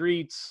into the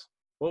streets,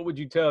 what would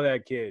you tell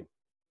that kid?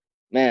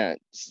 man,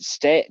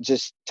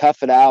 just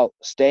tough it out,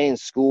 stay in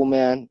school,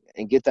 man,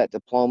 and get that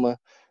diploma,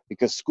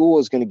 because school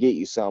is going to get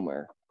you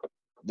somewhere.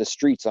 The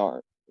streets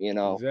aren't, you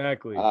know.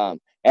 Exactly.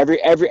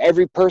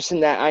 Every person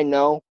that I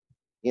know,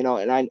 you know,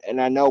 and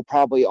I know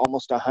probably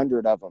almost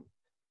 100 of them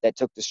that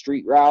took the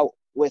street route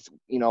with,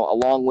 you know,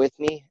 along with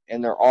me,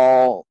 and they're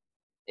all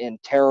in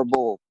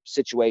terrible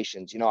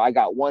situations. You know, I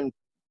got one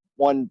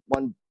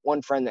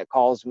friend that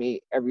calls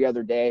me every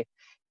other day.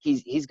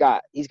 He's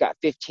got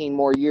 15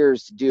 more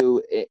years to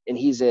do, and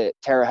he's at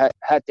Terre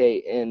Haute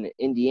in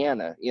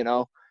Indiana, you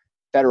know,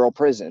 federal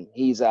prison.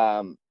 He's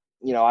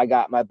you know, I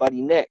got my buddy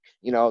Nick,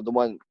 you know, the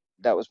one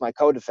that was my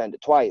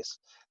co-defendant twice.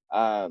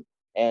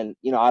 And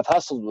you know, I've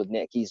hustled with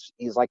Nick. He's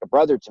like a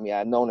brother to me.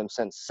 I've known him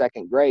since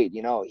second grade.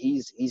 You know,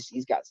 he's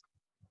got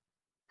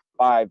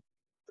 5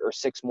 or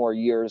 6 more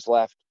years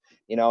left,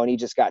 you know, and he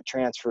just got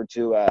transferred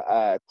to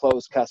a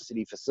closed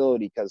custody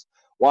facility, because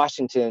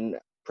Washington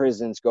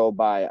prisons go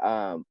by,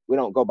 we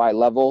don't go by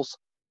levels.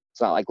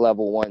 It's not like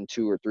level 1,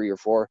 2, or 3, or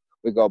 4.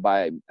 We go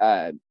by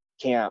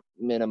camp,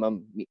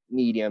 minimum,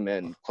 medium,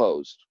 and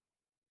closed,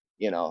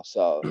 you know.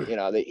 So, you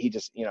know, he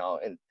just, you know,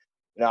 and,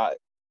 you know,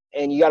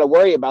 and you got to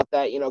worry about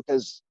that, you know,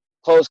 because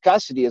closed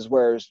custody is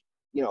where,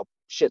 you know,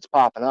 shit's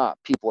popping up.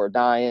 People are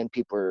dying.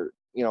 People are,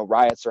 you know,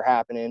 riots are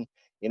happening.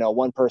 You know,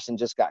 one person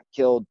just got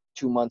killed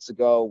 2 months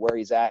ago where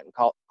he's at in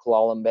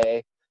Kalalam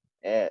Bay.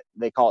 And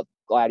they call it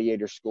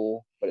Gladiator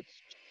School, but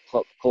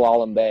it's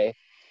Kalalam Bay.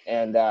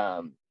 And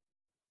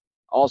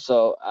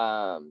also,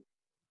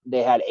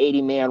 they had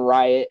 80-man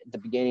riot at the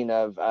beginning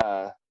of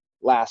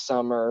last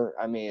summer.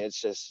 I mean,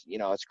 it's just, you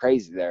know, it's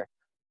crazy there.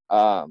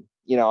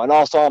 You know, and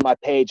also on my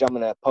page, I'm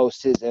going to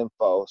post his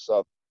info. So,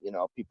 if, you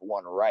know, people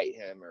want to write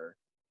him or,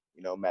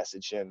 you know,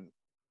 message him,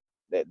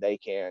 that they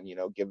can, you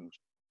know, give him,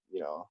 you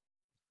know,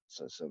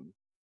 some,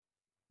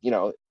 you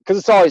know, because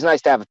it's always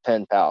nice to have a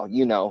pen pal.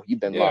 You know, you've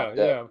been locked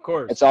up. Yeah, of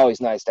course. It's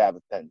always nice to have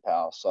a pen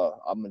pal. So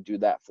I'm going to do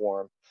that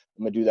for him.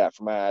 I'm going to do that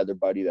for my other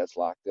buddy that's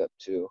locked up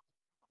too.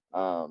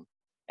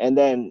 And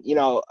then, you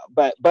know,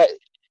 but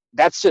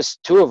that's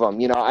just 2 of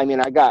them, you know. I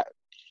mean, I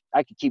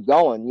could keep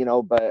going, you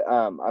know, but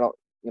I don't,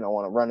 you know,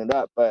 want to run it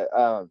up, but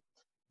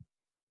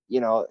you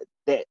know,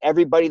 that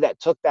everybody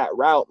that took that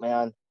route,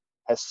 man,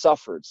 has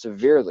suffered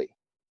severely,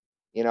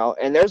 you know.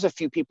 And there's a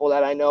few people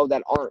that I know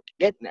that aren't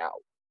getting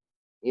out,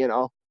 you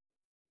know.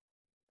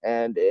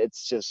 And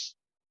it's just,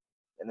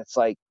 and it's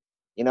like,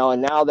 you know,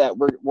 and now that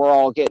we're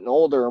all getting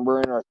older and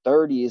we're in our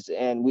 30s,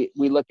 and we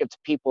look at the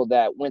people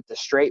that went the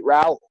straight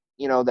route,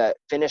 you know, that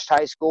finished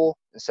high school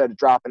instead of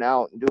dropping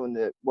out and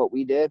doing what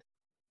we did.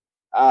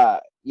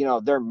 you know,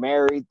 they're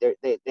married.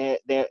 They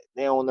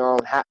own their own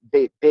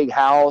big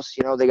house.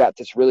 You know, they got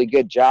this really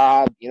good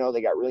job. You know,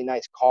 they got really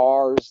nice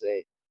cars.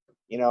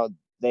 You know,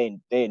 they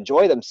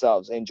enjoy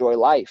themselves. They enjoy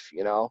life.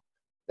 You know,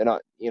 they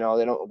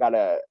don't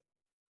gotta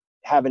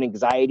have an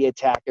anxiety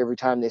attack every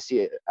time they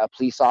see a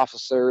police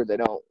officer. They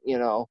don't,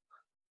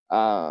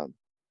 um,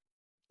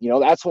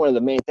 that's one of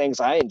the main things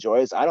I enjoy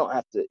is I don't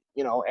have to,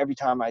 every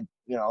time I,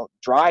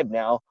 drive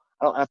now,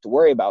 I don't have to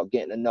worry about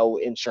getting a no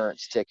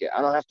insurance ticket.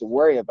 I don't have to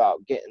worry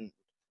about getting,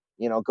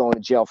 going to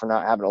jail for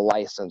not having a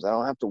license. I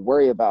don't have to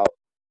worry about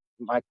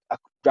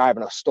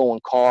driving a stolen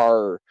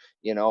car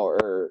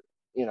or,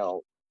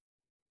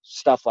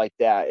 stuff like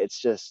that.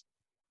 It's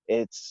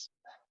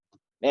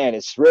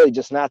really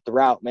just not the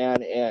route,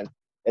 man. And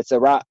it's a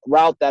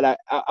route that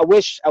I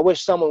wish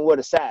someone would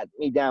have sat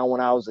me down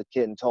when I was a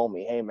kid and told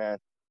me, hey, man,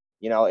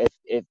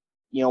 if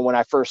when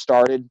I first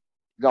started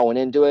going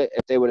into it,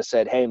 if they would have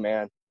said, hey,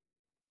 man,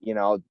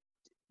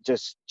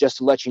 just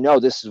to let you know,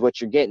 this is what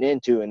you're getting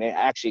into, and they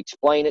actually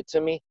explain it to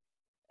me,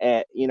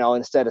 and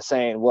instead of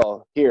saying,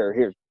 well,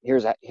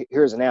 here's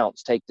an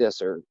ounce, take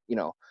this, or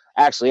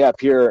actually up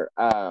here,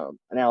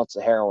 an ounce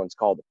of heroin is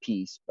called a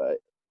piece, but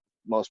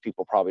most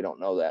people probably don't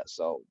know that,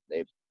 so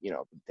they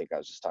think I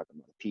was just talking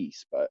about a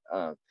piece, but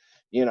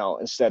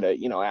instead of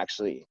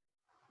actually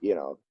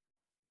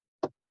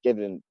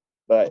giving,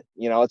 but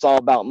it's all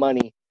about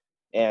money,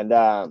 and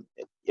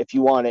if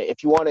you want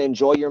to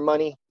enjoy your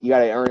money, you got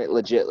to earn it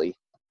legitly.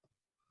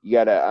 You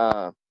got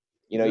to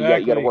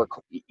Exactly.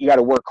 you got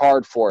to work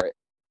hard for it.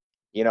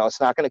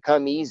 It's not going to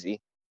come easy.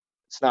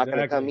 It's not going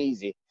to come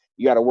Exactly. easy.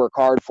 You got to work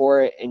hard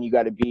for it, and you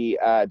got to be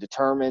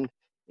determined,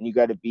 and you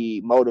got to be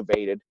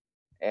motivated.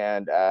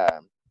 And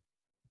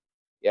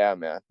yeah,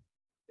 man,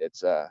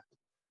 it's All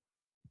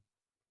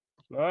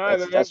right,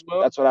 man. that's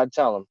what I'd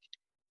tell them.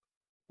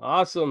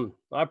 Awesome.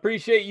 I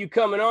appreciate you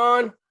coming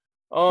on.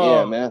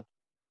 Yeah, man.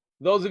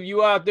 Those of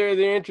you out there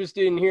that are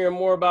interested in hearing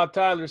more about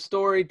Tyler's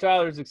story,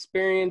 Tyler's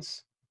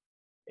experience,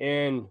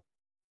 and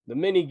the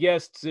many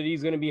guests that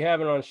he's going to be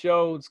having on the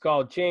show, it's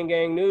called Chain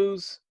Gang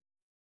News.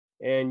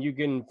 And you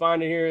can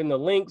find it here in the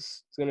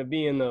links. It's going to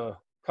be in the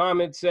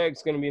comment section.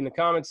 It's going to be in the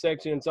comment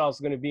section. It's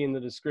also going to be in the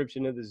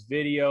description of this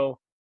video.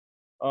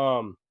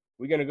 We're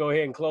going to go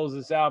ahead and close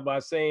this out by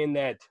saying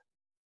that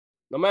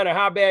no matter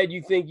how bad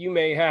you think you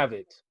may have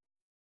it,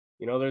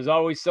 there's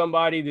always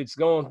somebody that's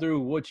going through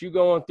what you're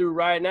going through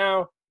right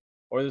now,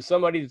 or there's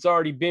somebody that's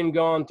already been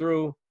gone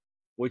through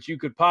what you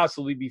could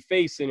possibly be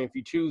facing if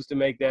you choose to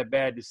make that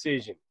bad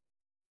decision.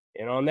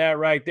 And on that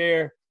right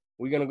there,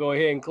 we're going to go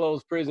ahead and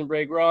close Prison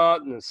Break Raw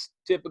in the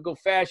typical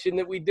fashion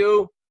that we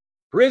do.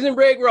 Prison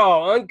Break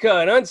Raw,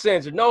 uncut,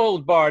 uncensored, no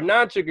holds barred,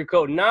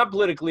 non-sugarcoated,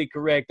 non-politically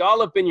correct,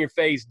 all up in your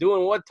face.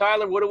 Doing what,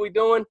 Tyler? What are we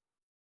doing?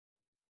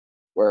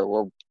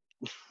 We're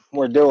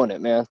doing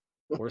it, man.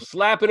 We're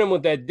slapping them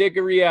with that dick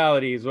of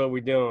reality is what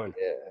we're doing.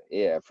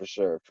 Yeah, for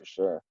sure.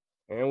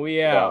 And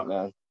we out.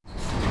 Man.